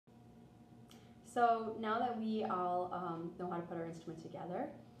So now that we all know how to put our instrument together,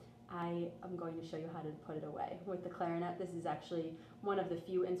 I am going to show you how to put it away. With the clarinet, this is actually one of the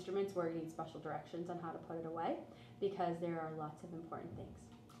few instruments where you need special directions on how to put it away because there are lots of important things.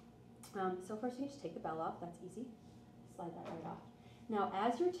 So first you just take the bell off, that's easy. Slide that right off. Now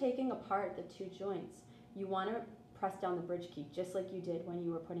as you're taking apart the two joints, you want to press down the bridge key just like you did when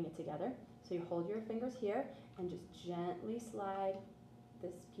you were putting it together. So you hold your fingers here and just gently slide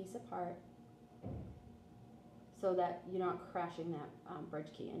this piece apart so that you're not crashing that bridge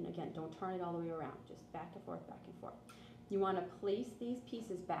key. And again, don't turn it all the way around, just back and forth, back and forth. You want to place these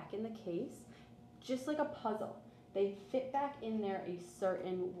pieces back in the case, just like a puzzle. They fit back in there a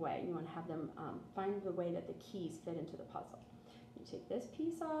certain way. You want to have them find the way that the keys fit into the puzzle. You take this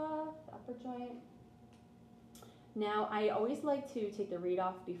piece off, the upper joint. Now, I always like to take the reed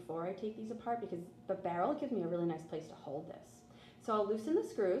off before I take these apart because the barrel gives me a really nice place to hold this. So I'll loosen the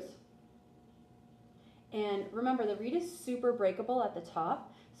screws. And remember, the reed is super breakable at the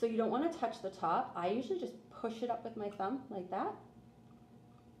top, so you don't want to touch the top. I usually just push it up with my thumb like that.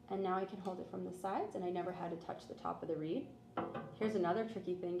 And now I can hold it from the sides, and I never had to touch the top of the reed. Here's another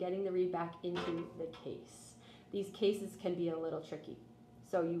tricky thing, getting the reed back into the case. These cases can be a little tricky.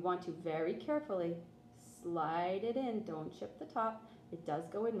 So you want to very carefully slide it in. Don't chip the top. It does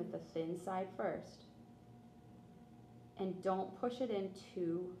go in with the thin side first. And don't push it in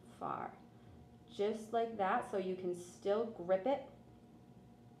too far. Just like that, so you can still grip it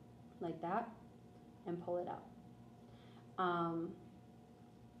like that and pull it out.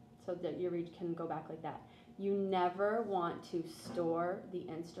 So that your reed can go back like that. You never want to store the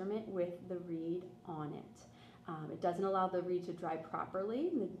instrument with the reed on it. It doesn't allow the reed to dry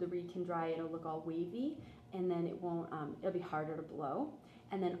properly. The reed can dry, it'll look all wavy, and then it won't, it'll be harder to blow.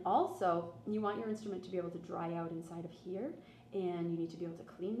 And then also, you want your instrument to be able to dry out inside of here, and you need to be able to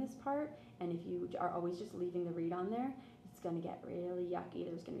clean this part. And if you are always just leaving the reed on there, it's going to get really yucky.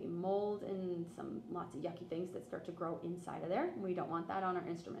 There's going to be mold and lots of yucky things that start to grow inside of there. We don't want that on our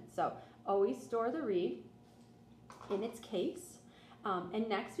instrument. So always store the reed in its case. And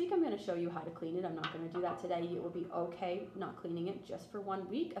next week I'm going to show you how to clean it. I'm not going to do that today. It will be okay not cleaning it just for 1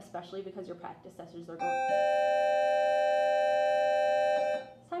 week, especially because your practice sessions are going.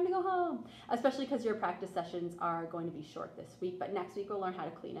 It's time to go home. Especially because your practice sessions are going to be short this week, but next week we'll learn how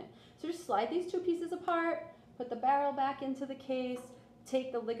to clean it. So just slide these two pieces apart, put the barrel back into the case,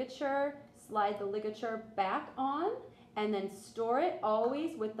 take the ligature, slide the ligature back on, and then store it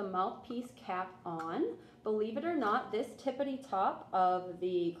always with the mouthpiece cap on. Believe it or not, this tippity top of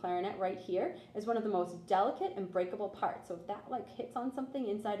the clarinet right here is one of the most delicate and breakable parts. So if that hits on something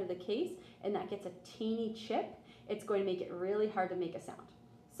inside of the case and that gets a teeny chip, it's going to make it really hard to make a sound.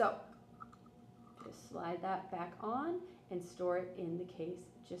 So just slide that back on and store it in the case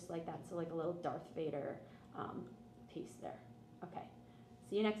just like that. So like a little Darth Vader piece there. Okay,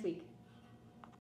 see you next week.